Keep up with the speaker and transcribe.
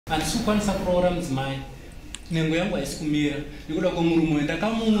And Sukwanisa programs my Nhengo yangu haisikumira nikuda kwa YeMurume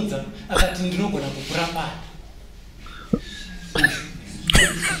ndakamuudza akati ndinogona kupura.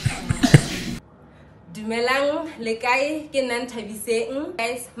 Dumelang lekai ke nna Nthabiseng.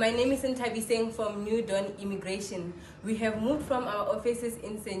 Guys, my name is Nthabiseng from New Dawn Immigration. We have moved from our offices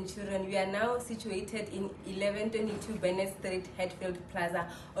in Centurion. We are now situated in 1122 Bennett Street, Hatfield Plaza,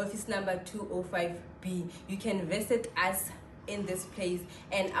 office number 205B. You can visit us in this place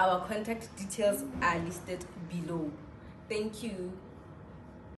and our contact details are listed below. Thank you.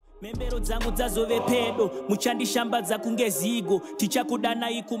 Membero dzangu dzazove pedo muchandishambadza kunge zigo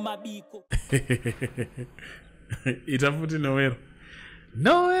tichakudana ikumabiko. Itafuti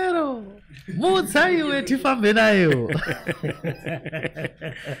nowero mutsaiwe tifambe nayo.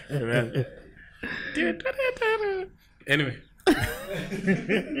 Anyway.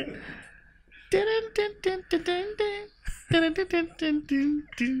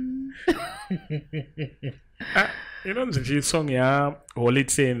 You know the song ya Holy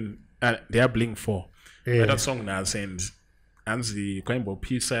Ten they are Blink 4. That song now sends and the kind of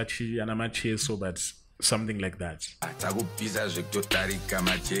pizza and Macheso but something like that.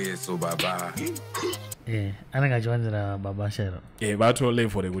 Anangajoanira baba shero. But only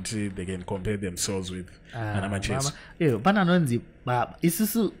for the good they can compare themselves with Macheso. Pana nonzi baba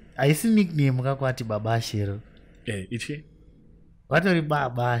isusu aisi nickname kakwati baba shero. Ichi watori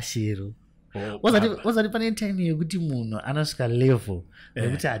baba shero. Wazati pane time yekuti munhu anosvika level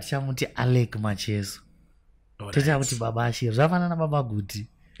yekuti hatichamuti Aleck Macheso. Tichamuti baba shero. Zvafanana baba guti.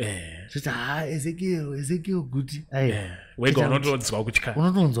 Zviti Ezekiel guti. Wega unotonzwa kutya.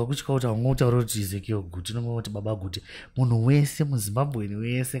 Unotonzwa kutya kuti haungotaura kuti Ezekiel guti, unongoti baba guti. Munhu wese muZimbabwe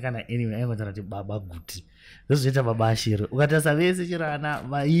wese kana anyway aingotaura kuti baba guti. Ndozvoita baba shero. Ukatarisa vese chero ana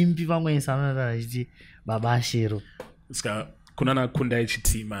vaimbi vamwese vanotaura achiti baba shero. Ska kunana kunda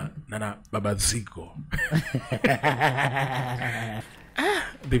chitima nana baba zigo.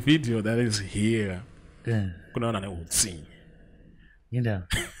 The video that is here. Kunana ne utsi.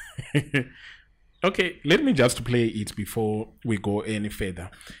 Okay, let me just play it before we go any further.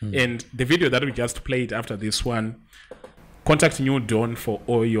 And the video that we just played after this one, contact New Dawn for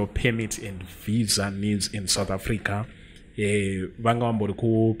all your permit and visa needs in South Africa. Vanga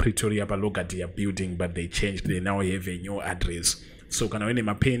ku Pretoria Balogadia building, but they changed. They now have a new address. So kana when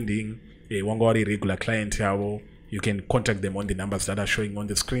ma pending wanga regular client yabo, you can contact them on the numbers that are showing on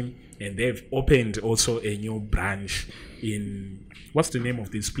the screen. And they've opened also a new branch in, what's the name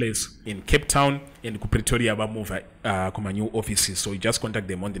of this place? In Cape Town and Pretoria ba move kuma new offices. So you just contact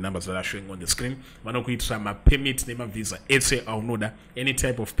them on the numbers that are showing on the screen. Manokuitra ma permit nema visa. Ese aunoda any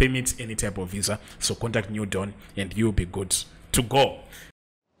type of permit, any type of visa. So contact New Dawn and you'll be good to go.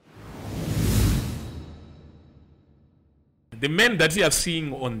 The man that you are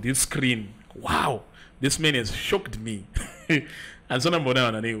seeing on this screen, wow, this man has shocked me. And so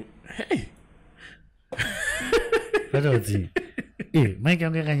hey. Mike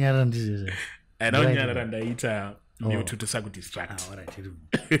yangu yakanyara ndizo. Anaonyara ndaita new to distract.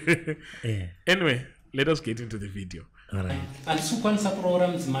 Anyway, let us get into the video. Alright. And Sukwanisa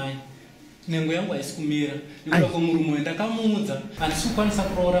programs my Nhengo yangu haisikumira nikuda kwa YeMurume ndakamuudza. And Sukwanisa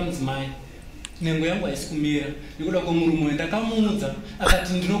programs my Nhengo yangu haisikumira nikuda kwa YeMurume ndakamuudza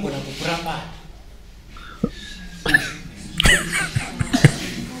akati ndinogona kupura.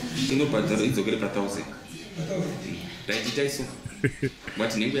 No padaro idzokere pa 1000. Ndaita iso.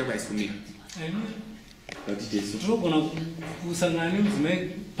 But Nhengo yangu haisikumira. Ndinogona kusangana nemudzimai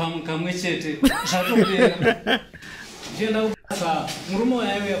pamukamwe chete zvatopera. Ndienda kubasa murume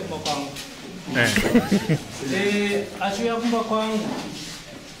waiuya kumba kwangu. Achiuya kumba kwangu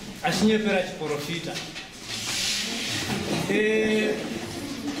achinyepera chiprofita.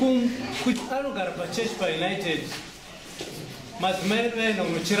 Anogara pachechi paUnited. Madzimai vaenda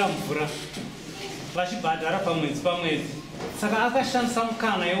kunochera mvura vachibhadhara pamwedzi. Saka akashandisa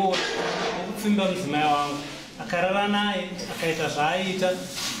mukana iwoyo wokupfimba mudzimai wangu. Akarara naye akaita zvaaita.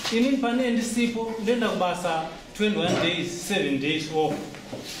 Inini pane ndisipo ndoenda kubasa 21 days 7 days off.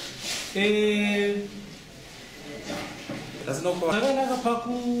 Ndakanaka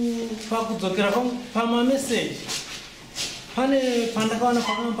pakudzokera pamameseji pane pandakaona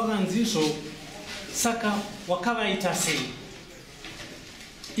pakanzizvo saka wakavaita sei.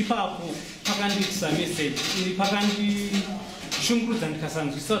 Ipapo pakandiitisa meseji iri pakandishungurudza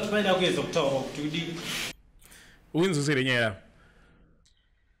ndikasanzwisisa kuti paida kuedza kutaura kuti udii. Uinzusire nyaya.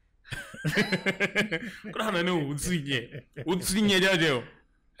 Kuna ne utsinye jajo.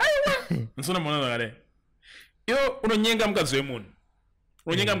 Aiwa. Nsona mwana ngale. Yo unonyenga mkazi wemunhu.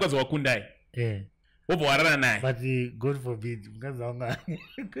 Unonyenga mkazi wakundai. Oboarana naye. But God forbid, mkazi wangu.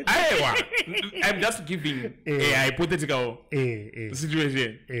 Aiwa. I'm just giving a hypothetical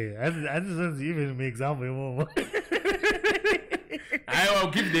situation. I just even my example, mom. I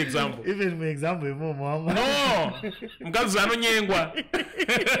will give the example. Even my example, mom. No. Mkazi wano Nyengwa.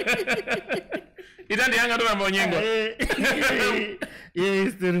 Itandi hanga ndo namba Nyengwa. Yeah,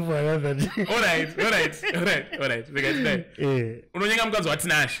 it's still for another day. All right. Unonyenga mkazi wa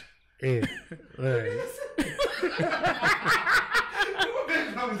Tinashe. Alright.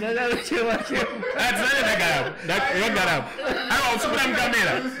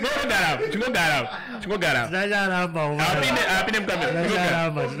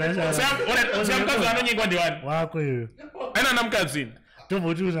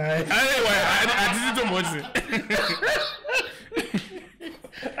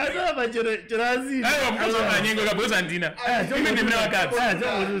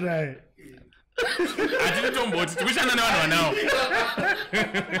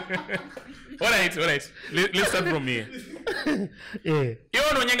 Alright. Let's start from here.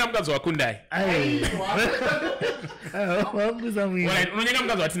 Unonyenga mkazi wa Kundai. Alright, unonyenga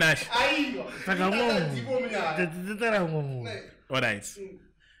mkazi wa Tinashe. Alright.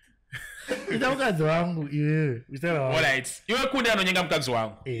 Mkazi wangu iwe. Alright. Iwe Kundai anonyenga mkazi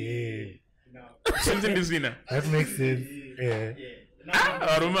wangu. Something bizina. That makes sense.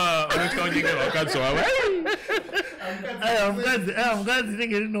 Aruma ononyenga mkazi wangu. Mkazi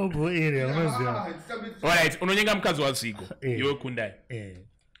ningeri nogo area unoziva. Alright, unonyenga mkazi wa Zigo. Iwe Kundai.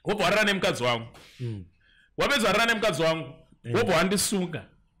 Wopo warana mkazi wangu. Wapeza warana mkazi wangu. Wopo wandisunga.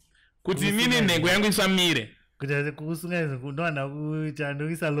 Kuti nini Nhengo yangu isamire. Kuti kusunga ndona kuchando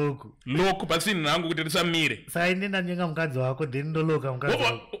isa loko. Loko pasini nangu kuti isamire. Sasa nenda nyenga mkazi wako then ndoloka mkazi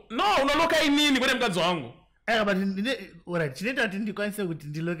wako. No, unaloka inini kwene mkazi wangu. But alright, chineta kuti ndikwanise kuti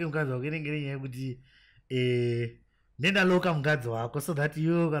ndiloke mkazi wako inengere nyaya kuti nenda loka mkazi wako so that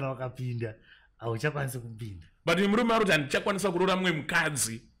you kana wakapinda auchakwanisa kupinda. But YeMurume ari kuti handichakwanisa kurora mumwe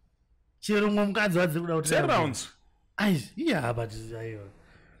mukadzi. Chero mumwe mukadzi wadziri kuda kuti 10 rounds. Yeah, but ayo.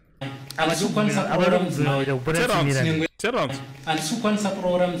 Andikwanisa kurora mudzimai. 10 rounds. Andikwanisa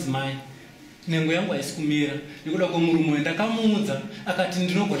kurora mudzimai. Nhengo yangu haisikumira. Nikuda kweMurume ndakamuudza akati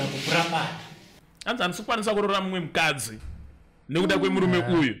ndinogona kupura. Andikwanisa kurora mumwe mukadzi. Nekuda kweMurume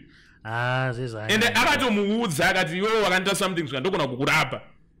uyu. Zvezvo. Ende akatomuudza akati iwewe wakanita something zvandogona kukurapa.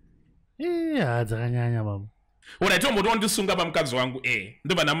 Dzakanyanya baba. Alright, tombotondisunga pamukadzi wangu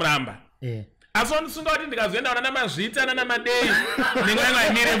ndobva ndamuramba. Asi wandisunga kuti ndikazoenda ona namazvita nanamadei Nhengo yangu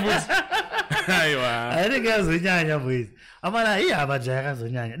haimire futi. Aiwa. Ainenge yazonyanya boys. Amana abadza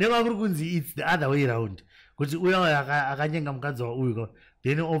yakazonyanya. Deva kuri kunzi it's the other way around. Kuti uya akanyenga mukadzi wa uyu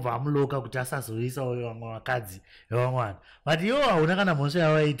then obva amuloka kuti asazoisa uyo wamwe wakadzi wamwana. But iwo hauna kana mhosva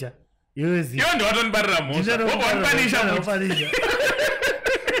yawaita. Iwo ndowatonibarira mhosva. Wobva wanipanisha futi.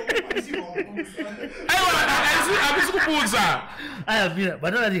 Habisi kuputsa. Mira,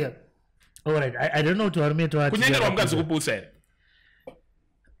 banoratika. Alright, I don't know to warme to ati. Kunyengerwa mukadzi kuputsa here.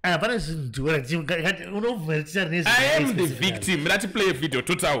 Pane zvinhu unovhumira tichari nezvi. I am the victim. Let's play a video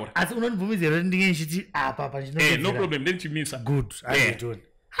totaura. Asi unondibvumidzira kuti ndinge ndichiti apa pachino. No problem, then chimisa. Good. I don't.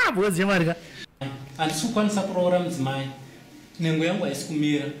 Because yemarika. Andikwanisa kurora mudzimai. Nhengo yangu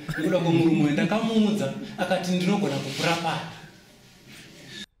haisikumira. Nikuda kweMurume ndakamuudza akati ndinogona kupura.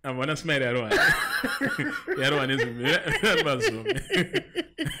 Amona smile yaro nezimira bazume.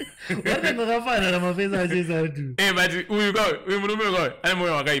 Wanda ngakafana namapesa achisa kuti. But uyu Murume ane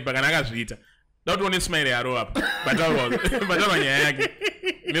moyo wakaipa kana akazviita. Dauti one smile yaro apa. Bataura nyaya yake.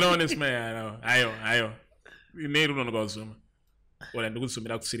 Mira one smile yaro. Ayo. Ine runonoka kuzuma. Wala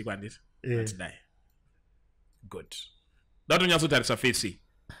ndikuzumira kusiri kwandisa. Atidai. Good. Dauti unyatsotarisa face.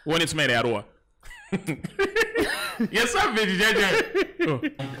 One smile yaro. Yes, savage jaja.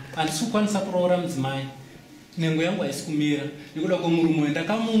 Andikwanisa kurora mudzimai. Nhengo yangu haisikumira. Nikuda kweMurume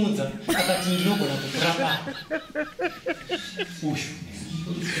ndakamuudza akati ndinogona kupura.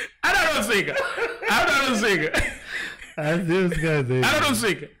 Anonoseka. Anonoseka.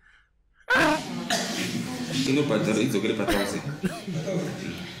 Inobhadhara idzokere pa1000.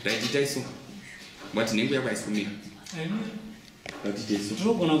 Ndaitita isu. Mwati Nhengo yangu haisikumira.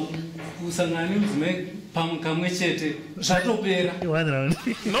 Ndinogona kusangana nemudzimai pamukamwe chete zvatopera.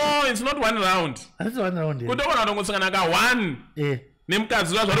 No, it's not one round. It's 1 round. Kutogona ndongosangana ka 1.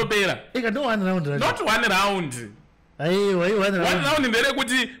 Nemukadzi zvatopera. No 1 round. Not 1 round. Aiwa, 1 round. 1 round ndere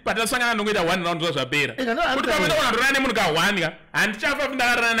patasangana ndongoita 1 round zvapera. Kuti pamwe ndorana nemunhu ka 1 handichafa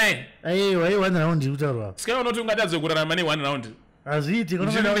ndakarana naye. Aiwa, 1 round utaurwa. Sika unoti ungatadze kurarama ne 1 round. azviiti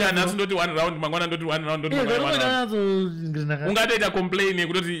Ndichinomira nhasi ndoti 1 round mangwana ndoti 1 round ndoti ungatoita complain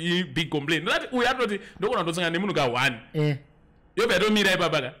yekutoti big complain ndati uyu atoti ndokona ndosangana nemunhu ka 1 yobva yatomira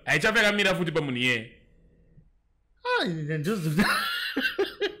ipapa ka haichafa yakamira futi pamunhu iyeye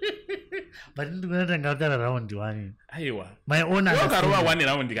but ndikunatangaa kutara round 1 aiwa my own ukarova 1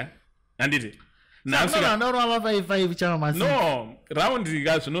 round ka handiti nanorova 5 chava masi no round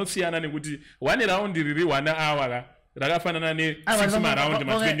ka zvinosiyana nekuti 1 round riri 1 hour ka rakafanana ne6 maround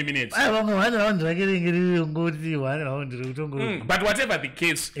ma20 minutes vamwe 1 round rake ringe riri ngoti 1 round riri kutongo but whatever the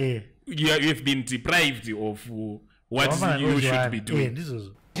case you have been deprived of what you should be doing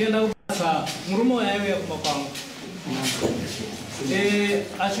ndizvozvo tienda kubasa murume waiuya kumba kwangu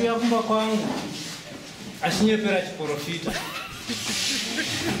achiuya kumba kwangu achinyepera chiprofita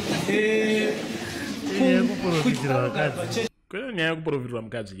kune nyaya yekuprofitira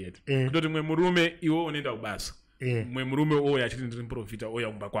mukadzi chete kutoti mwe murume iwe unoenda kubasa mwe murume ouya achiti ndiri muprofita ouya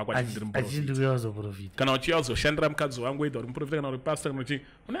kumba kwako achiti ndiri muprofita kana uchiya uzoshandira mukadzi wangu edha uri muprofita kana uri pasta kana uchi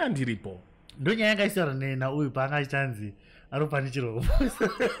una ndiripo ndo nyaya yakaisara nauyu paanga achitanzi aropani chiroko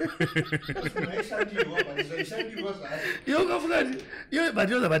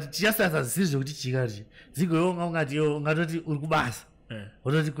but tichasasa zvisiri zvokuti chikati zigoonga ungati ungatoti uri kubasa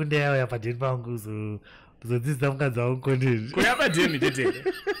wototi kundeyauya padheni pangu kuzodzidzisa mukadzi wangu kondeni kuya padheni chete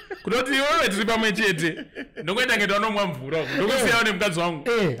kutoti iwewe tiri pamwe chete ndokuenda ngeta unomwa mvura ndokusiyawo nemukadzi wangu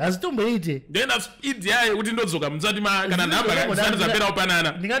hazitomboite ndoenda idea yekuti ndodzoka musati kana nhamba zisati zaperawo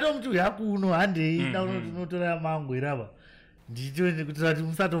panana ndingatomuti uyakuno handei da unotora mangu irapa nditoni kuti rati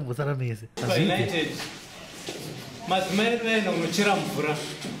musatombosara mese united madzimai vaenda kunochera mvura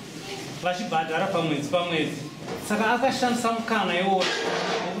vachibhadhara pamwedzi saka akashandisa mukana iwoyo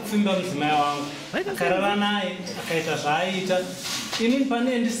wokupfimba mudzimai wangu akarara naye akaita zvaaita inini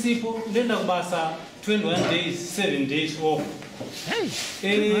pane ndisipo ndoenda kubasa 21 days 7 days off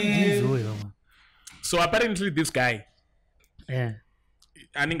so apparently this guy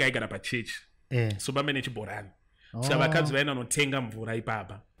anenge aigara pachechi so pambe nechibhorani saka vakadzi vaenda notenga mvura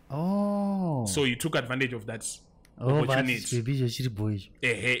ipapa so he took advantage of that opportunity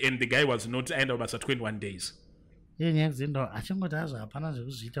and the guy was not aenda kubasa 21 days nyaya kuzienda achingoti hazvo hapana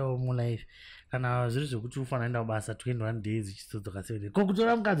zvekuzviitawo mulife kana zviri zvekuti ufanira enda kubasa 21 days uchizodzoka 7 days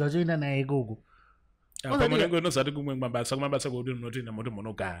kokutora mukadzi wachoenda naye ikoko pamunenge unozati kumwe kumabasa kwekuti munotoenda moti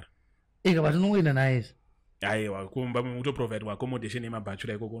munogara but unongoenda naye aiwa kumba mutoprovidwa accommodation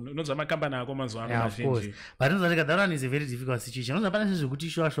yemabhachura ikoko unonzwa makambani ako mazuva ano mazhinji but unonzwa kadharan is a very difficult situation unonzwa pana zvekuti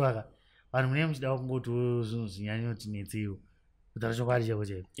shwashwaka vanhu munenge muchida kungotiwo zvinhu zvinyanyotinetsewo kutaura chokwadi chako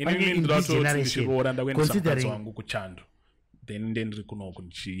chaiko ininirototichiroora ndakuendesa mukadzi wangu kuchando then ndendiri kunoko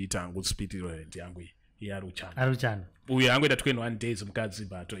ndichiita hangu spirituality yangu ari uchando uyo angoita 21 days mukadzi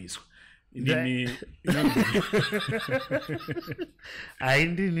batoiswa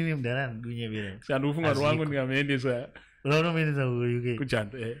haindinini mudharani dunyevera sandofunga rwangu ndikamuendesa unomuendesa uk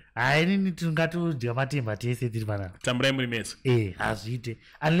kuchando hainini tingatodya matemba tese tiri panapa tamburai muri mesa hazviite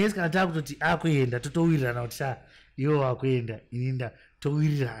unless kana taakutoti akuenda totowirirana kuti iwo wakuenda ininda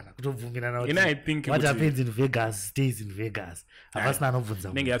towirirana kutobvumirana kuti what happens in Vegas stays in Vegas hapasina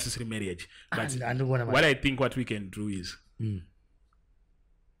anobvunza nenge asisiri marriage but what I think what we can do is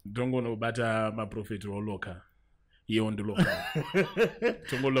tongonobata maprofeti oloka iyewo ndiloka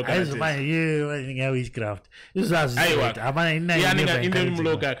tongolokawitchcraft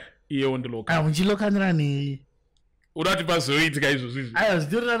izvazviaaamuloka iyewo ndiloka muchilokanirani urati pazoitika izvozvizvi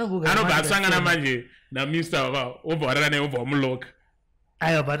anobva asangana manje namr obva warara naye obva wamuloka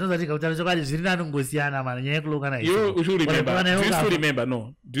aiwa but nozati kautano chokwadi zviri nanongosiyana mana nyaya yekuloka nayo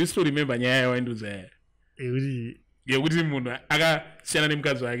do you still remember nyaya yawainduza yekuti munhu akasiyana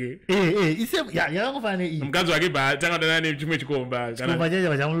nemukadzi wake yakangofana iyi mukadzi wake bva tangadana nechimwe chikomba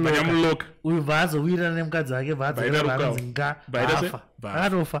chamuloka uyu bva azowirirana nemukadzi wake bva adzoanzinga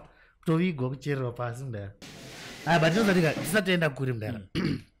akatofa kutovigwa kuchererwa pasi mudara but tinozatika tisatoenda kuri mudara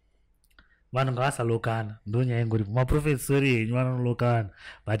vanhu ngavasalokana ndonyaya ingoripo maprofesori henyu vanonolokana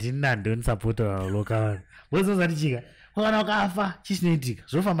but ini nandonisapota vanolokana bozozati chika kana ukafa chichinoitika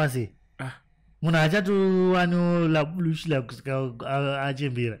zvofamba sei munhu achatowaniolabulushila kusvika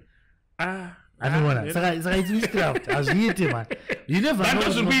achembera anoona saka its witchcraft hazviite man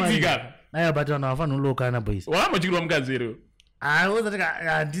zvirikuitika aiwa but vanhu havafanira kulokana boys wakambochirwa mukadzi ero ozatika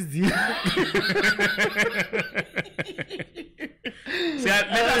handizivi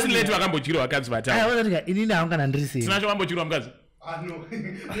leti vakambochirwa vakadzi vatauozatika inini haungana ndirisei sinacho vambochirwa mukadzi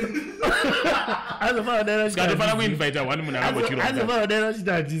azofana kuinvita one munhu akambochirwa azofana kudaira uchiti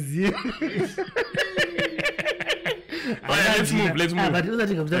handizivi let's move but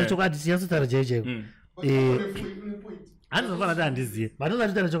uzatika kutaura chokwadi tiyasotaura chaiwo chaiwo Anofana kuti handizive.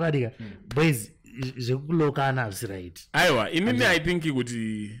 Vanozachita chokadika. Boys, zvekukulokana hazvisi right. Aiwa, inini I think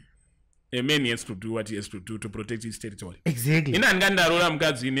kuti a man has to do what he has to do to protect his territory. Exactly. Ina ngandarora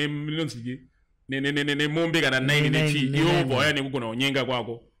mukadzi nemombe kana 9 nechi iwo bwaya nekugona kunyenga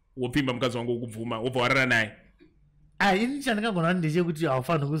kwako wopimba mukadzi wangu ukubvuma wobva warara naye. Ini chandingagona ndechekuti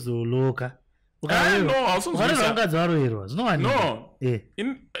haufaniri kuzoloka. No, ukaroora mukadzi waroerwa zvinowanika. No.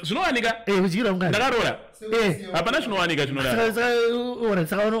 Zvinowanika? Uchigira mukadzi. Ndakarora. Hapana zvinowanika zvinodaro.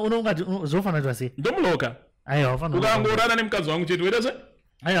 Saka unongati zvofanira kuitwa sei? Ndomuloka. Aiwa haufaniri. Ukangorara nemukadzi wangu chete weda sei?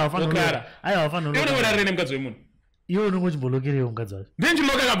 Aiwa haufaniri. Aiwa haufaniri. Iwe unorarira nemukadzi wemunhu. Iwe unongochimbolokeriwo mukadzi wacho.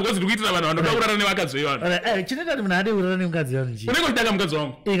 Ndinchiloka because ndikuitira vanhu vanoda kurara nevakadzi vevanhu. Chinoita kuti munhu ade kurara nemukadzi wanhu chii? Unenge uchidaka mukadzi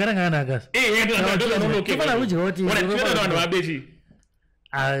wangu. Kana ngana akasi. Tofana kudya kuti Unoda vanhu vabechi.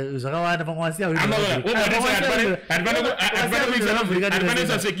 Zvakawanda pamwasiya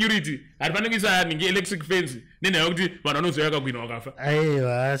hatifanisa security hatifanikuisa ninge electric fence nenhaya kuti vanhu vanoziva yakagwina wakafa.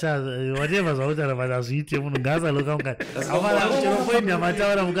 Aiwa whatever zvautaura vanhu hazviite munhu ngaasaloka mukadzi afana kucheropoinda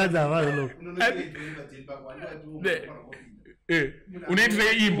mataura mukadzi havazoloka.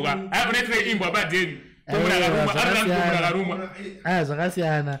 Unoitire imbwa padheni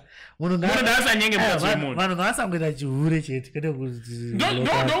zvakasiyana vanhu ngavasangoita chihure chete kwete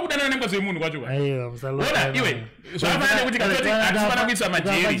ndokudanana nemukadzi wemunhu kwacho ona iwe zvafanira kuti hatisifana kuisa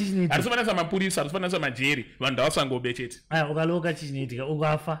majeri hatisifanisa mapurisa hatisifanisa majeri vanhu ndavasangobe chete. Ukaloka chichinoitika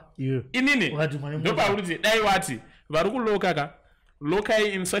ukafa iwe inini ndopakuti dai wati vari kuloka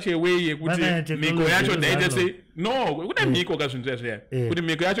lokai in such a way yekuti miko yacho ndaite sei no kune miko kazvinzira zviya kuti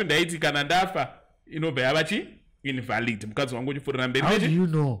miko yacho ndaiti kana ndafa inobva yava invalid mukadzi wangu uchifurira mberi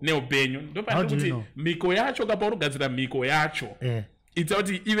neupenyu ndopati kuti miko yacho kapaurigadzira miko yacho ita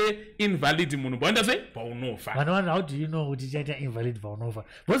kuti ive invalid munhu paenda sei paunofa. How do you know kuti chaita invalid paunofa?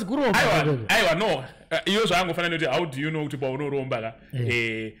 Aiwa no iyo zvaangofanira kuti how do you know kuti paunoromba ka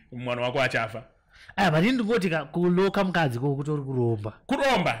mwana wako achafa. But ndingoti kuloka mukadzi kutori kuromba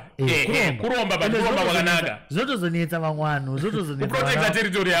kwakanaka zvinotozonetsa vamwe vanhu kuprotecta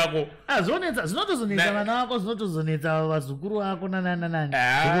territory yako zvinotozonetsa vana vako zvinotozonetsa vazukuru vako nanani.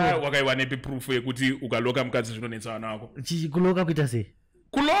 Wakaiwa nepi proof yekuti ukaloka mukadzi zvinonetsa vana vako? Kuloka kuita sei?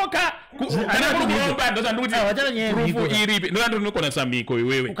 Kuloka kana kuromba ndozvanduti proof iripi ndozvandonokonesa miko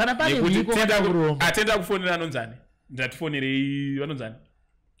iwewe atenda kufonera anonzani ndatifonerei vanonzani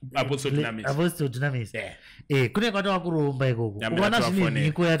Apostle Dynamis. Kune kwatova kuromba ikoko. Ukaona zvine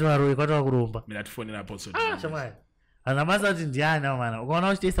miko yatova kuromba. Mina tifonera Apostle Dynamis. Shamwari. Anamasa kuti ndiani mana. Ukaona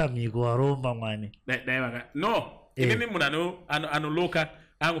uchitoisa miko waromba mwani. Dai vaka. No. Inini munhu anoloka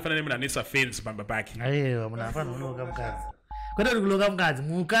angofanana nemunhu anoisa fence pamba pake. Aiwa munhu afana kuloka mukadzi. Kwete kuti kuloka mukadzi.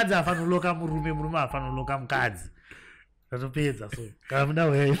 Mukadzi afana kuloka murume afana kuloka mukadzi. Zvatopedza so. Kana muda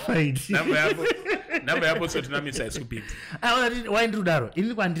wefight. Namba yapo so tinamisa isupita. Why ndiri kudaro?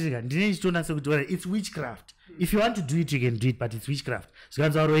 Ini kwandirika ndine chitona sekuti it's witchcraft. If you want to do it you can do it but it's witchcraft.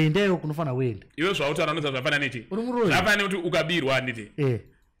 Zvikanzi roendeyo kunofanira kuenda. Iwe zvautaura ndoza zvafana nechi. Zvafana kuti ukabirwa handiti.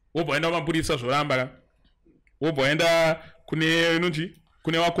 Wobva waenda kumapurisa zvoramba ka. Wobva waenda kune inonzi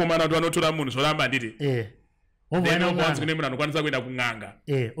kune vakomana kuti vanotora munhu zvoramba handiti. Wobva waenda kune munhu anokwanisa kuenda kung'anga.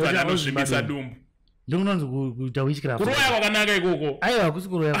 Kana anozvimbisa dumbu. Ndinonzi kuita witchcraft. Kuroya kwakanaka ikoko. Aiwa hakusi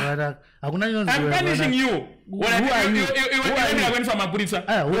kuroya kwakanaka. Hakuna inonzi kuroya kwakanaka. I'm punishing you. Iwe ndakwendesa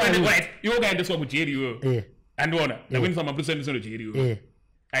mapurisa. Iwe ukaendeswa kujeri iwewe. Andiona ndakwendesa mapurisa endeswa kujeri iwewe.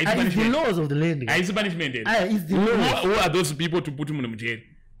 It's the laws of the land. Haisi punishment. It's the laws. Who are those people to put munhu mujeri?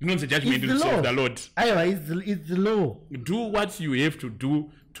 Inonzi judgment of the Lord. Aiwa it's the law. Do what you have to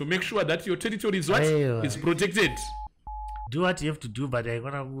do to make sure that your territory is what is protected. Do what you have to do but I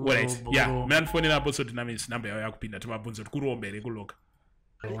gonna go. Right. Yeah, man phone na Apostle Dynamis number yawo yakupinda timabvunza kuti kuromba ere kuloka.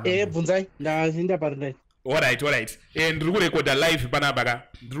 Bvunzai ndazinda parunai. Alright. Ndiri kurekoda live panapa ka.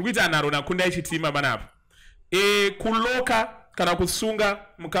 Ndiri kuita naro nakunda ichitima panapa. Kuloka kana kusunga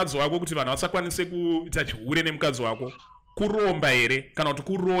mukadzi wako kuti vanhu vasakwanise kuita chihure nemukadzi wako. Kuromba ere kana kuti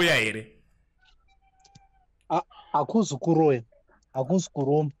kuroya ere? Akusi kuroya. Akusi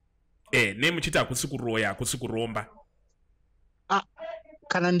kuromba. Nemuchiti akusi kuroya, akusi kuromba.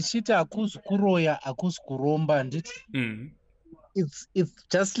 Kana ndichiti akusi kuroya akusi kuromba nditi it's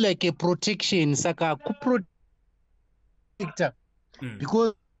just like a protection saka kuprotecta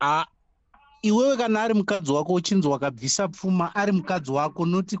because iwewe kana ari mukadzi wako uchinzi wakabvisa pfuma ari mukadzi wako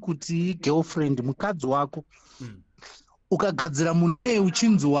noti kuti girlfriend mukadzi wako ukagadzira munhu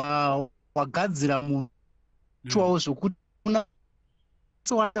uchinzi wagadzira munhu chwawo zvokuti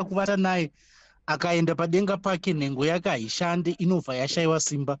unotswada kuvata naye akaenda padenga pake nhengo yake haishande inobva yashayiwa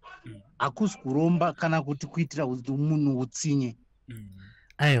simba hakusi kuromba kana kuti kuitira kuti munhu utsinye.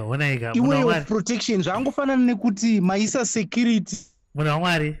 aiona iweyo protection zvangofanana nekuti maisa security munhu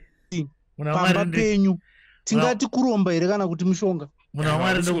waMwari pamba penyu tingati kuromba here kana kuti mushonga. Munhu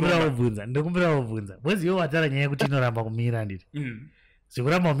waMwari ndokumbira kubvunza bhozi iwe watara nyaya yekuti inoramba kumira nditi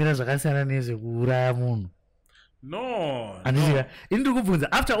zvekuramba kumira zvakasiyana nezvekuuraya munhu. No. Andizika ini ndiri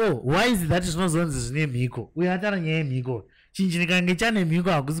kubvunza after all why is that zvinozonzi zvine mhiko uye atara nyaya yemhiko chinji kange chane mhiko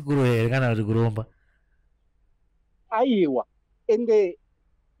hakusi kuroya here kana kuti kuromba. Aiwa ende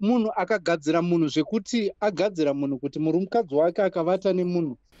munhu akagadzira munhu zvekuti agadzira munhu kuti murumukadzi wake akavata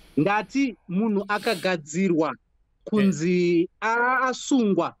nemunhu ndati munhu akagadzirwa kunzi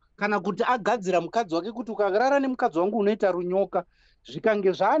asungwa kana kuti agadzira mukadzi wake kuti ukarara nemukadzi wangu unoita runyoka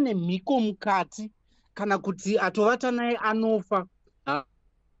zvikange zvaane mhiko mukati kana kuti atovata naye anofa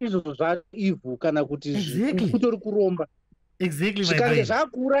izvozvo zvaivhu kana kuti kutori kuromba. Zvikange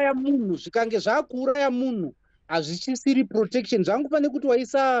zvakuuraya munhu hazvichisiri protection zvangofanira kuti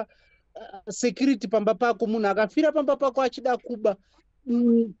waisa security pamba pako. Munhu akafira pamba pako achida kuba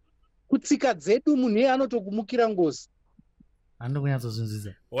kutsika dzedu munhu iye anotokumukira ngozi.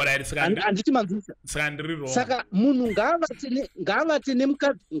 Handiti manzisa. Saka munhu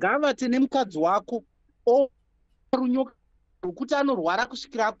ngaavate nemukadzi wako runyoka kuti anorwara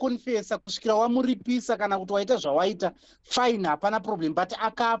kusvikira akonfesa kusvikira wamuripisa kana kuti waita zvawaita fine hapana problem but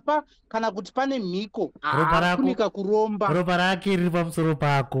akafa kana kuti pane mhiko hakunika kuromba. Ropa rake riri pamusoro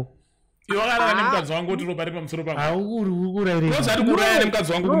pako. Iwe wakarara nemukadzi wangu kuti ropa riri pamusoro pako. Hauri kuraya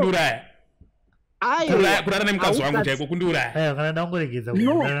nemukadzi wangu kundiuraya. Kurara nemukadzi wangu chaiko kundiuraya. Kana ndangoregedza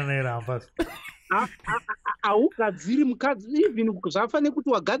kurara naye rampa. Haugadziri mukadzi even zvafanira kuti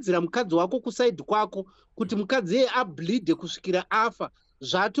wagadzira mukadzi wako kusaidi kwako kuti mukadzi iye ableed kusvikira afa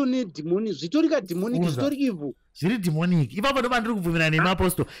zvatone demonic zvitori kademonic zvitori evil zviri demonic. Ipapo ndo pandiri kubvumira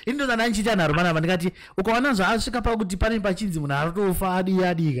nemaapostoli ini ndo ndandanichita nharumana ndikati ukaona zvaasvika pakuti pane pachinzi munhu aritofa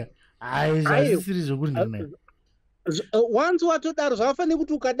adika zvazvisiri zvokuti ndinaye once watodaro zvafanira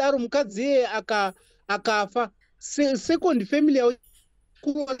kuti ukadaro mukadzi iye akafa second family yao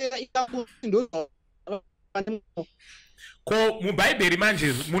ko mubhaibheri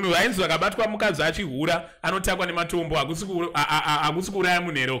manje munhu ainzi akabatwa mukadzi achihura anotakwa nematombo hakusi kuuraya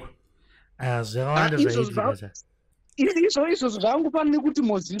munhu heroko. Izvozvo zvangofanira kuti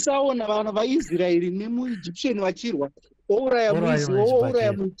Mozisi aona vanhu vaIsraeri nemuEgyptian vachirwa ouraya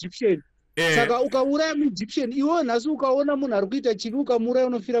muEgyptian. Saka ukauraya muEgyptian iwe nhasi ukaona munhu ari kuita chivi ukamuuraya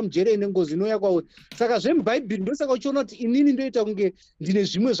unofira mujere nengozi inouya kwauri. Saka zvemubhaibheri ndosaka uchiona kuti inini ndoita kunge ndine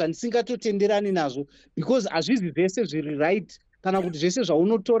zvimwe zvandisingatotenderani nazvo because hazvizi zvese zviri right kana kuti zvese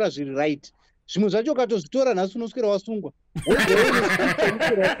zvaunotora zviri right. Zvimwe zvacho ukatozvitora nhasi unoswera wasungwa.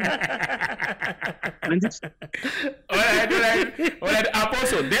 Alright,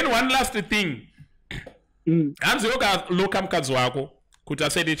 Apostle, then one last thing. Hanzi lokaloka mukadzi wako kuti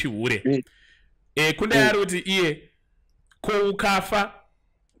asaite chihure kunda yari kuti iye ko ukafa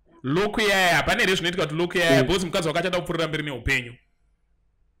loko yaya hapana here zvinoitika kuti loko yaya bhozi mukadzi wako achada kupfuurira mberi neupenyu.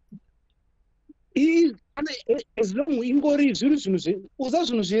 Ingori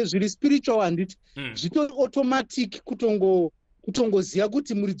zvinhu zviri spiritual handiti zvitori automatic kutongoziva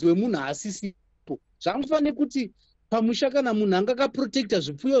kuti muridzi wemunhu haasisipo. Zvangofanira kuti pamusha kana munhu anga akaprotecta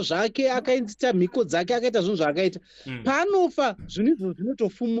zvipfuyo zvake akainzita mhiko dzake akaita zvinhu zvaakaita paanofa zvinhu izvo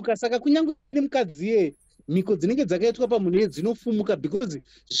zvinotofumuka. Saka kunyange nemukadzi iye mhiko dzinenge dzakaitwa pamunhu iye dzinofumuka because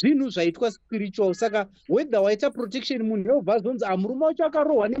zvinhu zvaitwa spiritual. Saka whether waita protection munhu yobva zonzi murume wacho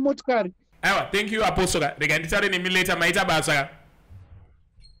akarohwa nemotikari. Aiwa, thank you Apostle. Rega nditaure nemi later maita basa.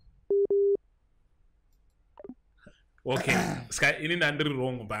 Okay, ska ini ndandiri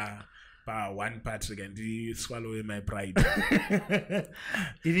wrong pa one part rega ndi swallow my pride.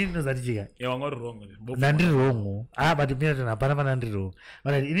 Ini ndozati chika. Wangori wrong. Ndandiri wrong. But mina tena hapana ndandiri wrong.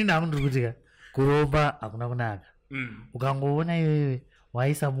 But ini ndamu ndiri kutika kuromba hakuna kunaka. Ukangoona iwewe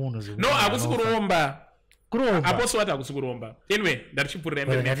waisa munhu zvo. No, hakusi kuromba. Apostle wati hakusi kuromba. Anyway, ndatichipurira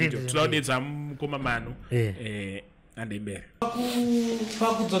mberi nevideo. Tulaudedza mukoma mano. Ande mberi.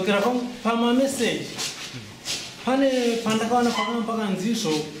 Pakudzokera pamamessage. Pane pandakaona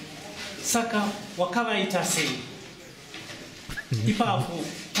pakanzizvo saka wakavaita sei. Ipapo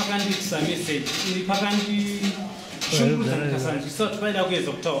pakandiitisa message iri pakandishungurudza ndikasanzwisisa kuti paida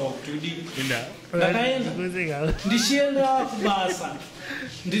kuedza kutaura kuti udii. Ndakaenda ndichienda kubasa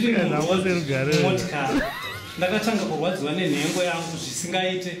ndiri mumotikari ndakatanga kurwadziwa nenhengo yangu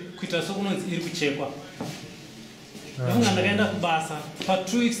zvisingaite kuita sokunonzi iri kuchekwa. Ndafunga ndakaenda kubasa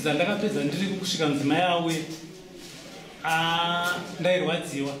pa2 weeks dzandakapedza ndiri kusvika mudzimai awe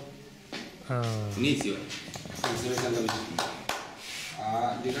ndairwadziwa.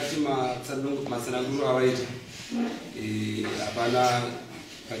 Ndikati matsananguro avaita hapana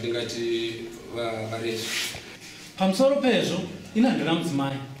Ndingati vareji. Pamusoro pezvo inandira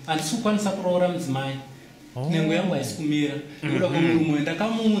mudzimai handisi kukwanisa kuroora mudzimai. Nhengo yangu haisi kumira. Ndoda kumurumwe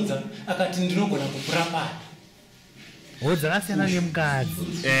ndakamuudza akati ndinogona kupura bada. Dzakasiyana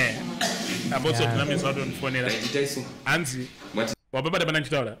nemukadzi. Ambotsotinamisa watondifonera. Hanzi wapapata pana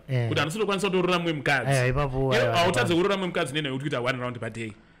ndichitaura kuti handisi kutokwanisa kutorora mumwe mukadzi. Hautadze kuroora mumwe mukadzi nene kuti kuita 1 round per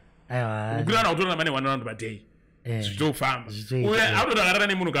day. Kukurana kutorora mane 1 round per day. Zvichitofamba. Uye autodakarara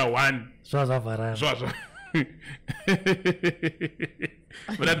nemunhu ka1. Zvazvavharana. Zvazva.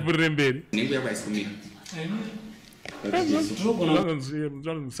 Voda tipurire mberi. Nhengo yako haisi kumira.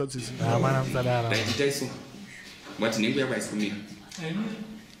 Mana musadara. Ndaitaiso. Mwati nhengo yako haisi kumira.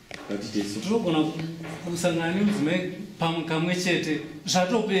 Ndinogona kusangana nemudzimai pamwe chete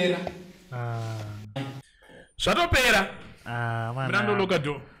zvatopera. Zvatopera. Mrandoloka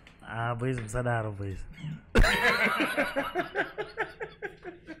do. Boys musadaro boys.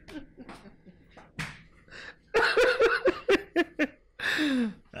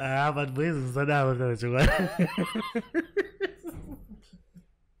 But boys musadaro kachukua.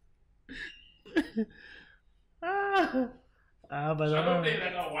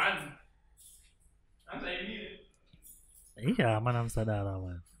 Mana musadara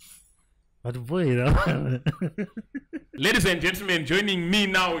man. But boy, Ladies and gentlemen, joining me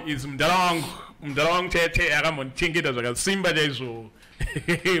now is Mdarang Cheche akamonchengeta zvakasimba chaizvo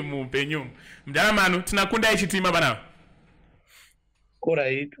muupenyu. Mdara manu tinakunda ichitima bana.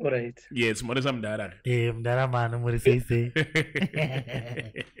 Alright. Yes, moresa mdara. Mdara manu muri sei.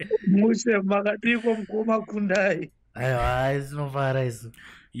 Mushe makadiko mkoma kundai. Aiwa, isinofara isu.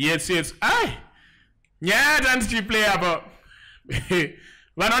 Yes. Ai. Nyaya tandichiplay apa.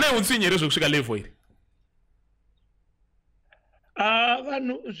 Vanhu vane utsinyere zvokusvika level iri.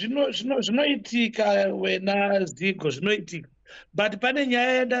 Vanhu zvinoitika wena zigo zvinoitika. But pane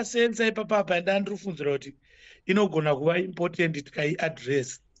nyaya yandasenza ipapa yandandirufunzira kuti inogona kuva important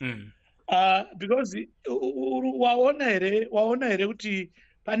tikaiaddress. Because waona here kuti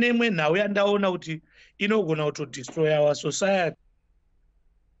pane imwe nhau yandaona kuti inogona kutodestroy our society.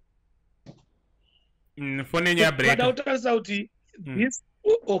 Fone nya break. Kada utarisa kuti this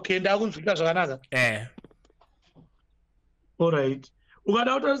okay ndakunzwika zvakanaka. Alright.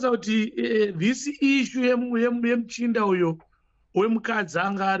 Ukada utarisa kuti this issue yemuchinda uyo wemukadzi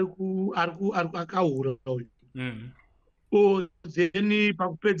anga akahura uyo. Then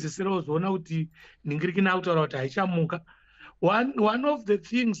pakupedzisira uzoona kuti ningirikina kutaura kuti haichamuka. One of the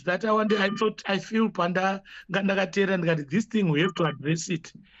things that I feel panda ndakatera ndikati this thing we have to address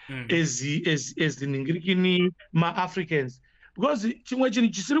it as the ningirikini ma-Africans. Because chimwe chinhu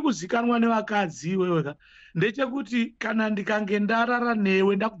chisiri kuzikanwa nevakadzi weweka ndechekuti kana ndikange ndarara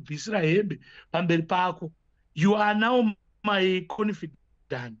newe ndakubvisira hembe pamberi pako, you are now my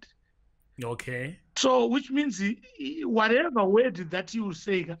confidant. Okay. So which means whatever word that you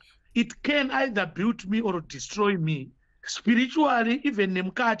say, it can either build me or destroy me spiritually, even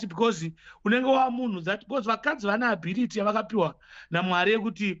nemukati, because unenge wamunhu that because vakadzi vane ability yavakapiwa naMwari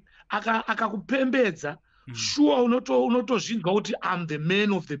yekuti akakupembedza sure unotozvinzwa kuti I'm the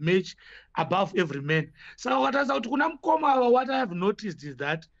man of the match above every man. Saka wakatarisa kuti kuna mukoma what I have noticed is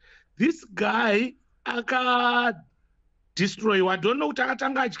that this guy destroy. I don't know kuti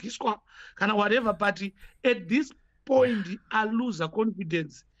akatanga adyiswa kana whatever, but at this point I lose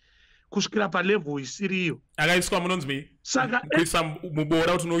confidence kusvikira palevel isiriyo. Akaiswa munonzi saka kuisa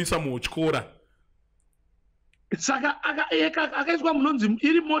mubora kuti unoisa muchikora. Saka akaiswa munonzi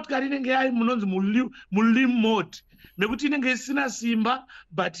iri motikari inenge yai munonzi mulim mode nekuti inenge isina simba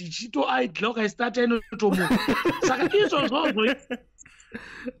but ichito idle ukaistata inotomuka. Saka izvozvozvo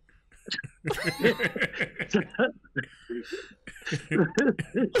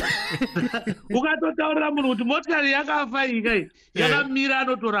ukatotaurira munhu kuti motikari yakafa ikai yakamira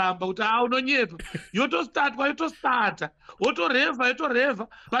anotoramba kuti unonyepa yotostata yotorevha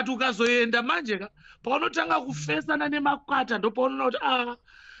but ukazoenda manjeka paunotanga kufesana nemakwata ndopaunoona kuti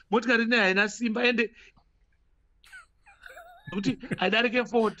motikari ine haina simba ende kuti haidarike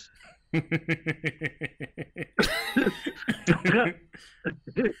 40.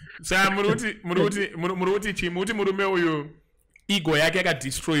 Saka muruti chimuti murume uyu ego yake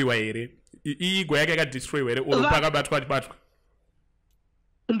yakadestroywa here? Ego yake yakadestroywa here uri pakabatwa?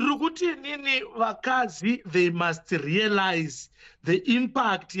 Ndiri kuti nini vakadzi they must realize the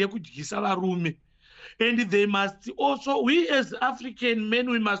impact yekudyisa varume, and they must also, we as African men,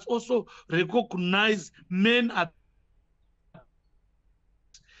 we must also recognize men are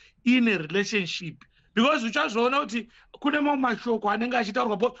in a relationship, because uchazoona kuti kune mamwe mashoko anenge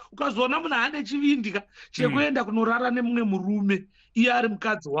achitaurwa po ukazoona munhu ane chivindika chekuenda kunorara nemumwe murume iye ari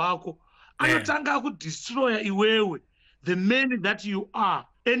mukadzi wako anotanga kudestroya iwewe the man that you are,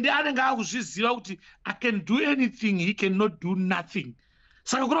 and anenge akuzviziva kuti I can do anything, he cannot do nothing.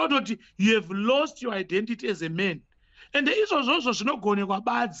 Saka kureva kuti you have lost your identity as a man, and izvozvozvo zvinogonekwa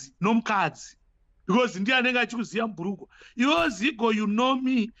badzi nomukadzi, because ndiye anenge achikuziva mubhuruko. Iwewe Zigo, you know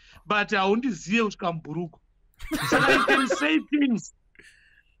me but haundizive kusvika mubhuruko. Saka you can say things.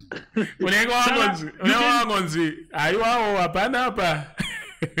 Unenge wangonzi haiwawo hapana apa.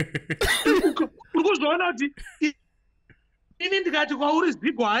 Uri kuzviona kuti ini ndikati kwauri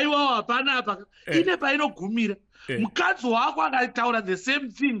Zigo haiwawo hapana apa, ine painogumira. Mukadzi wako akataura the same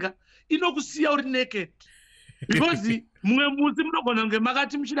thing, inokusiya uri naked. Because mumwe musi munogona kunge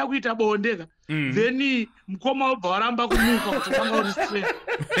makati muchida kuita bondeka, then mukoma wobva waramba kumuka kuti wanga uri straight.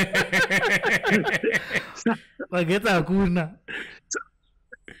 Mageta hakuna.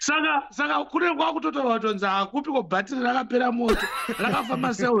 Saka kune kwakutotaura kutonzi hakupi ko bhatiri rakapera moto,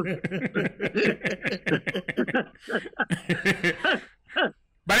 rakafamba seuri.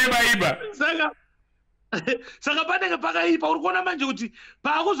 Baiba. Saka panenge pakaipa. Uri kuona manje kuti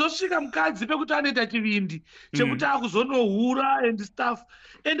paakuzosvika mukadzi pekuti anoita chivindi chekuti akuzonohura and stuff,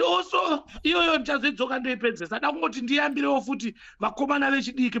 and also iyoyo ndichazodzoka ndoipedzesa. Da kungoti ndiyambirewo futi vakomana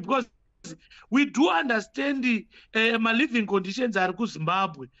vechidiki, because we do understand living conditions ari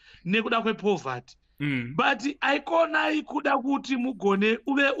kuZimbabwe nekuda kwepoverty, but aikona kuda kuti mugone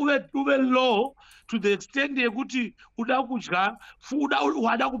uve low to the extent yekuti uda kudya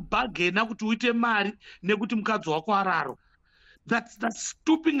wada kubhagena kuti uite mari nekuti mukadzi wako araro. That's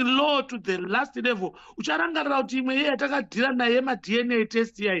stooping low to the last level. Ucharangarira kuti imwe yeye takadhira naye ma-DNA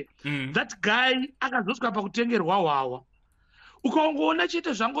test yaye, that guy akazosvika pakutengerwa hwawa. Ukaongoona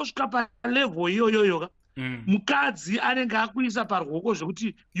chete zvangosvika palevel iyoyoyo, mukadzi anenge akuisa parwoko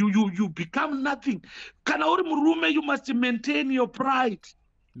zvekuti you become nothing. Kana uri murume, you must maintain your pride,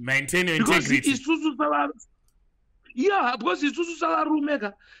 maintain your integrity. Because isusu savarume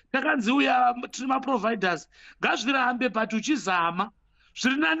ka takanzi uya tiri maproviders ngazvirambe, but uchizama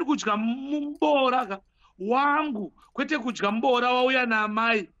zviri nani kudya mubora ka wangu kwete kudya mubora wauya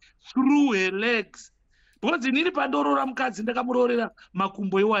naamai through her legs. Because inini pandorora mukadzi ndakamurorera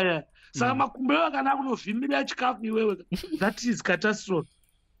makumbo iwaya, saka makumbo iwaya kana akunovhimira chikafu iwewe, that is catastrophe.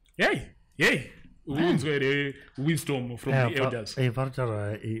 Hey, unzwere wisdom from the elders.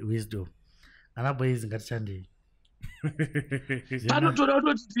 Parutaura wisdom anaboizi ngatichandei. Panotoda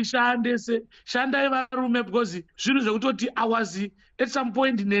kutoti tishandese shandai varume, because zvinhu zvekutoti I was at some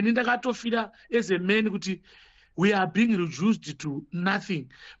point neni ndakatofira as a man kuti we are being reduced to nothing.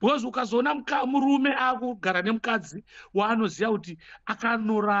 Because ukazoona murume akugara nemukadzi waanoziva kuti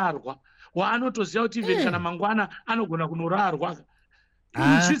akanorarwa, waanotoziva kuti even kana mangwana anogona kunorarwa,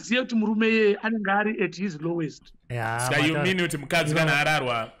 uchizive kuti murume yeye anenge ari at his lowest. Saka you mean kuti mukadzi kana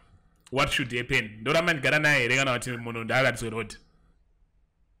ararwa, what should happen? Ndoramba ndigara naye here kana kuti munhu ndaakati road?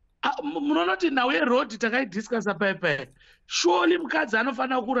 Munoona kuti nawe road takaidiscussa paipai. Surely mukadzi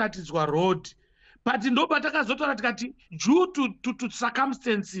anofanira kuratidzwa road, but ndo patakazotaura tikati due to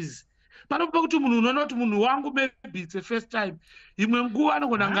circumstances. Panopa kuti munhu unoona kuti munhu wangu maybe it's the first time, imwe nguva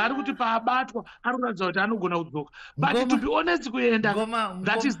anogona ngari kuti paabatwa arikuratidza kuti anogona kudzoka, but to be honest kuenda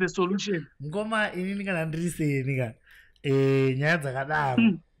that is the solution. Ngoma inini kana ndiri senika nyaya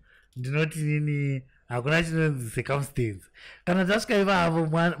dzakadaro ndinoti nini hakuna chinonzi circumstance. Kana tasvika ivavo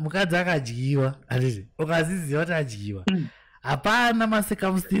mukadzi akadyiwa, handiti ukaziziva kuti adyiwa, hapana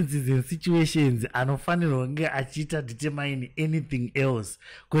macircumstances and situations anofanirwa kunge achiita determine anything else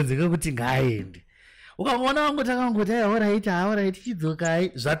kunze kwekuti ngaaende. Ukaona wangoti auraiti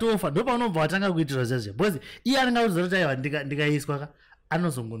chidzokai zvatofa, ndo paunobva watanga kuitirwa zvazvo, because iye anenge akuziva kuti aiwa ndikaiswa ka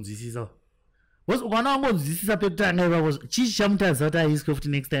anozongonzwisisa. Because ukaona wangonzwisisa pekutanga ipapo, chii chamutadzisa kuti aiswe futi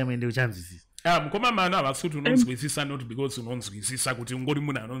next time ende uchanzwisisa. Mukoma mano havasi kuti unonzwisisa not because unonzwisisa kuti ungori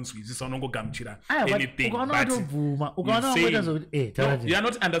munhu anonzwisisa unongogamuchira anything, but you are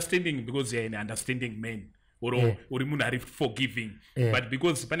not understanding because you are an understanding man, or uri munhu ari forgiving, but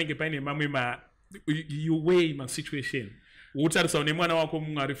because panenge paine mamwe you weigh ma situation. Utarisa une mwana wako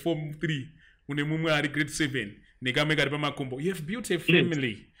mumwe ari form 3, une mumwe ari grade 7, nekamwe kari pamakumbo. You have built a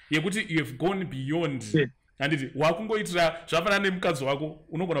family yekuti you have gone beyond. Handiti wakungoitira zvafanana nemukadzi wako,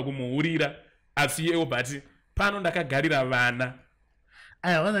 unogona kumuhurira asi iyewo but pano ndakagarira vana.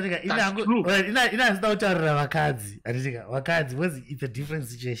 Ina hazida kutaurira vakadzi, handitika vakadzi, because it's a different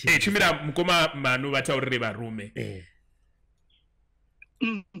situation. Chimira mukoma mano vataurire varume.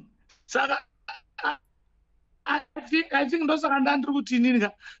 Saka I think ndosaka ndandiri kuti inini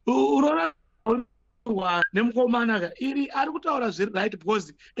urora nemukomana iri ari kutaura zviri right,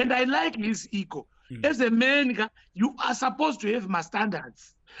 because and I like his ego. As a man, you are supposed to have my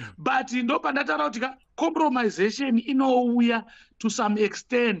standards. But in the compromisation inouya to some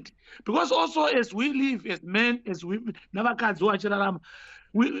extent. Because also as we live as men, as women,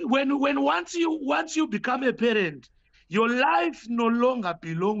 when once you become a parent, your life no longer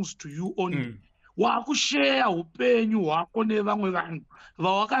belongs to you only. Wakushare upenyu wako nevamwe vanhu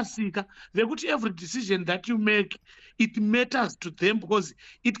vawakasika vekuti every decision that you make, it matters to them because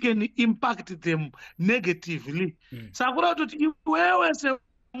it can impact them negatively. Sakura kuti iwewe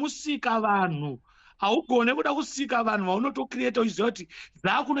semusika vanhu haugone kuda kusika vanhu vaunotocreata uchiziva kuti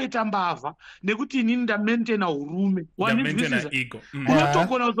dzakunoita mbavha nekuti inini ndamaintaina urume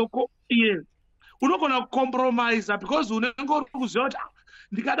unotogona unogona kucompromisa because unenge uri kuziva kuti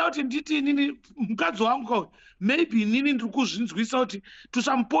ndikada kuti nditi inini mukadzi wangu maybe inini ndiri kuzvinzwisa kuti to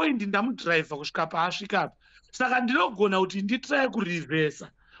some point ndamudhiraivha kusvika paasvikapo saka ndinogona kuti nditrai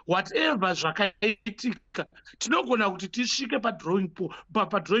kurivhesa whatever zvakaitika tinogona kuti tisvike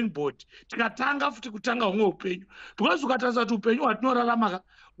padrawing board tikatanga futi kutanga humwe upenyu because ukatarisa kuti upenyu hwatinorarama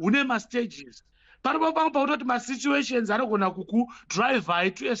hune mastages paripo pamwe pakutoti masituations anogona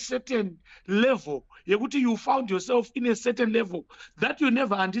kukudrivhai to a certain level yekuti you found yourself in a certain level that you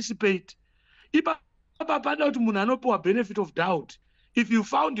never anticipate. Ipapa pada kuti munhu anopiwa benefit of doubt if you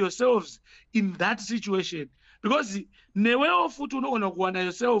found yourselves in that situation, because newewo futi unogona kuwana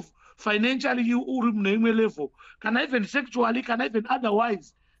yourself financially uri mune imwe level kana even sexually kana even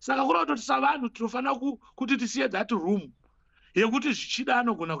otherwise. Saka kuri kutoti savanhu tinofanira kuti tisiye that room yekuti zvichida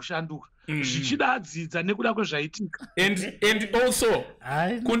anogona kushanduka zvichida adzidza nekuda kwezvaitika. And also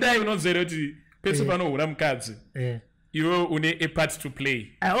kundai unonzere kuti pese panohura mukadzi iwe une a part to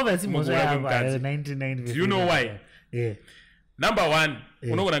play. Do you know why? Number one,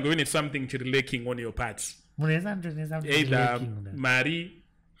 unogona kunge une something chiri lacking on your part, either mari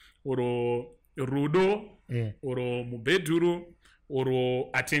or rudo or mubeduru or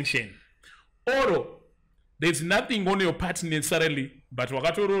attention, or there's nothing on your part necessarily but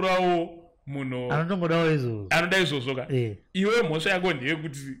wakatororawo munhu anoda izvozvo ka iwe mhosva yako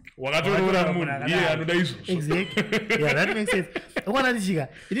ndeyekuti wakatorora munhu iye anoda izvozvo. That makes sense. Ukona tichika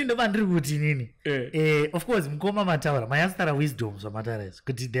ini ndoba ndiri kuti nini of course mukoma mataura mayasitara wisdom zvamataura izvo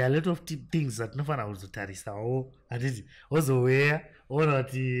kuti there are a lot of things that tinofanira kuzotarisawo hatiti wozoweya ona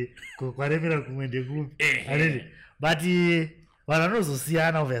kuti kwaremera kumwe ndekupi hatiti but vanhu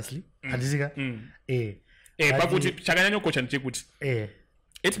vanozosiyana obviously hatitika pakuti chakanyanyokosha ndechekuti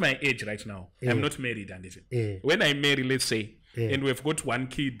at my age right now, I'm not married, and when I marry, let's say, and we've got one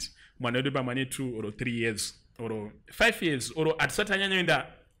kid, mwana 2 or 3 years or 5 years, or at certain nyanya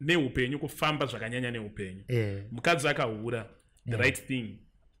ne upenyu kufamba zvakanyanya ne upenyu. Mukadzi akahura, the right thing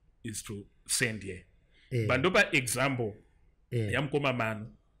is to send here. Bandopa example, yamukoma manu,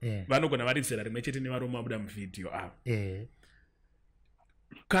 vanogona varizera rimwe chete nevarume vabuda muvidhio avo.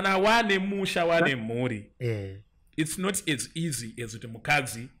 Kana wane musha wane mhuri, it's not as easy as kuti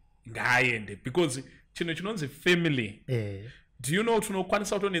mukadzi ngaaende because chino chinonzi family. Do you know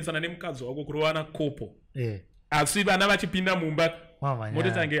tunokwanisa kutonetsana nemukadzi wako kurowana kopo asi vana vachipinda mumba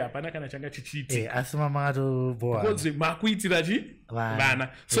mototange hapana kana changa chichiitika asi mama akatoboa because makuitira vana.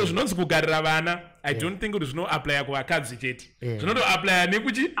 So zvinonzi kugarira vana I don't think kuti zvino apply kuvakadzi chete, zvinoto apply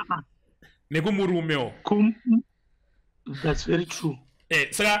nekuchi nekumurumewo. That's very true.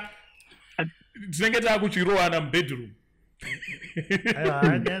 Saka tinenge takuchirowana mubedroom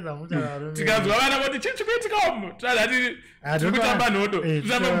tikanzwa vana kuti chii chikuitika umu tadati tikutamba nhodo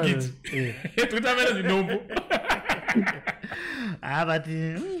titambe mugidzi tikutambira zvinombo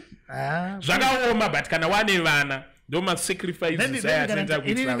zvakaoma but kana wane vana ndomasacrifices ayatenda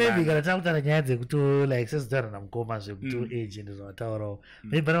kuitira maybe kana takutaura nyaya dzekuto like sezitaura namukoma zvekuto age ndo zvavataurawo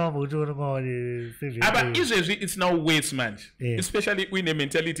maybe vanamambo kuti apa izvezvi it's now worse manje especially uine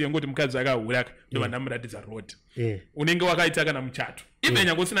mentality yengoti mukadzi akahuraka ndo vandamuratidza road unenge wakaita kana muchato even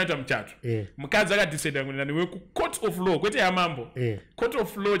nyange usina kuita muchato mukadzi akadecida kuenda newe ku-court of law kwete yamambo court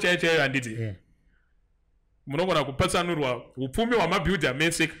of law chaiyo handiti munogona kupatsanurwa upfumi hwamabhuilda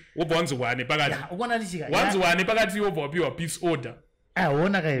mese wobva wanzi wane pakati wanzi wane pakati wobva wapiwa peace order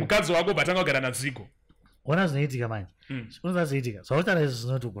mukadzi wako bvatanga kugara nazigo ona zvinoitika manje zvinoza zvoitika zvautaura izvo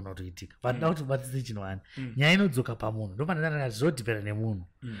zvinotogona kutoitika but da kuti ubatise chinhu wani nyaya inodzoka pamunhu ndopandatanga zvinodhipera nemunhu.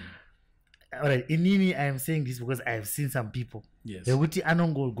 Alright, inini I am saying this because I have seen some people yekuti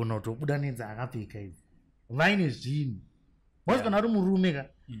anongogona kutobuda nenza akapfeka idzi vaine zvinhu mozikana uri murume ka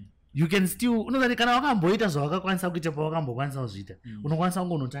you can still unozati kana wakamboita zvawakakwanisa kuita pawakambokwanisa kuzviita unokwanisa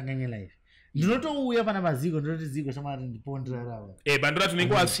kungonotanga nyelife. Ndinotouya pana maziko ndinoti ziko shamari ndipondirarava bandora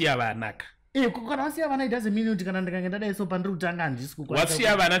tinenge wasiya vanaka Kana wasiya vana, it doesn't mean kuti kana ndikange ndadai so pandiri kutanga handisi kukwanisa.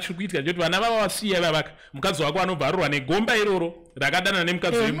 Wasiya vana chiri kuitika ndoti vana vava wasiya ivavaka mukadzi wako anobvarurwa negomba iroro rakadana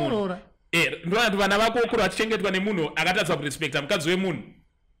nemukadzi wemunhu. Ndona kuti vana vako okura vachichengetwa nemunhu akatadza kurespekta mukadzi wemunhu.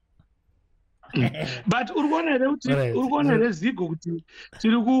 But urikuona here kuti urikuona here zigo kuti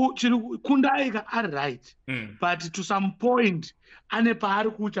chiri kundaika ari right, but to some point ane paari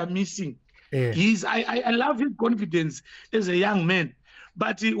kuita missing. I love his confidence as a young man.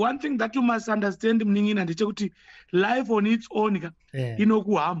 But one thing that you must understand, Mningina, ndechekuti life on its own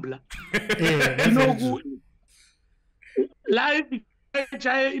inokuhambla. Life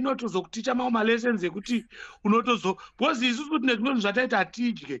chaiye inotozokuticha mamwe lessons ekuti unotozo because isusu tine zvimwe zvataita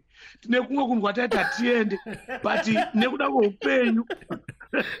atidye, tine kumwe kunhu kwataita tiende, but nekuda kweupenyu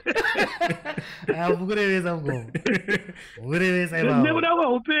mukurevesa mgomo mukurevesa ivavo nekuda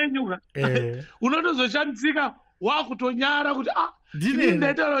kweupenyu unotozoshamitsika wakutonyara kuti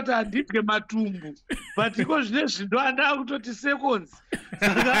ndaitaura kuti handidye matumbu, but iko zvine zvindo andaa kutoti seconds.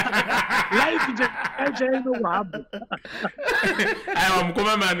 Life chainokuhamba. Aiwa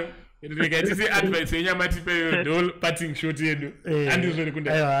mukoma mano ndikaitise advice yenyama tipe dol parting shot yedu andizvori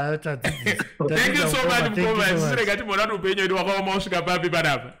kunda. Thank you so much mukoma. Sisirega timona kuti upenyu wedu wakaoma usvika papi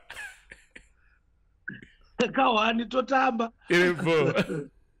panapa. Kawani totamba.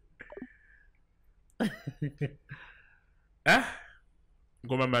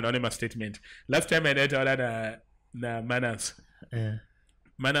 Ngoma mano ane ma-statement. Last time I ndaitaura na Manas.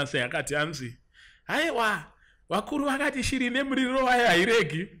 Manas yakati anzi aiwa wakuru vakati shiri nemuriro wayo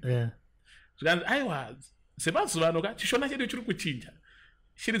hairegi. Zvikanzi aiwa semazuva ano chishona chedu chiri kuchinja.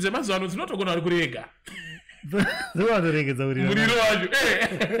 Shiri dzemazuva ano dzinotogona kurega. Dzinotoregedza muriro wacho.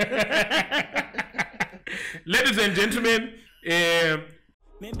 Ladies and gentlemen,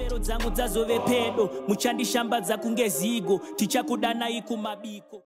 Membero dzangu dzazove pedo muchandishambadza kunge zigo tichakudanai kumabiko.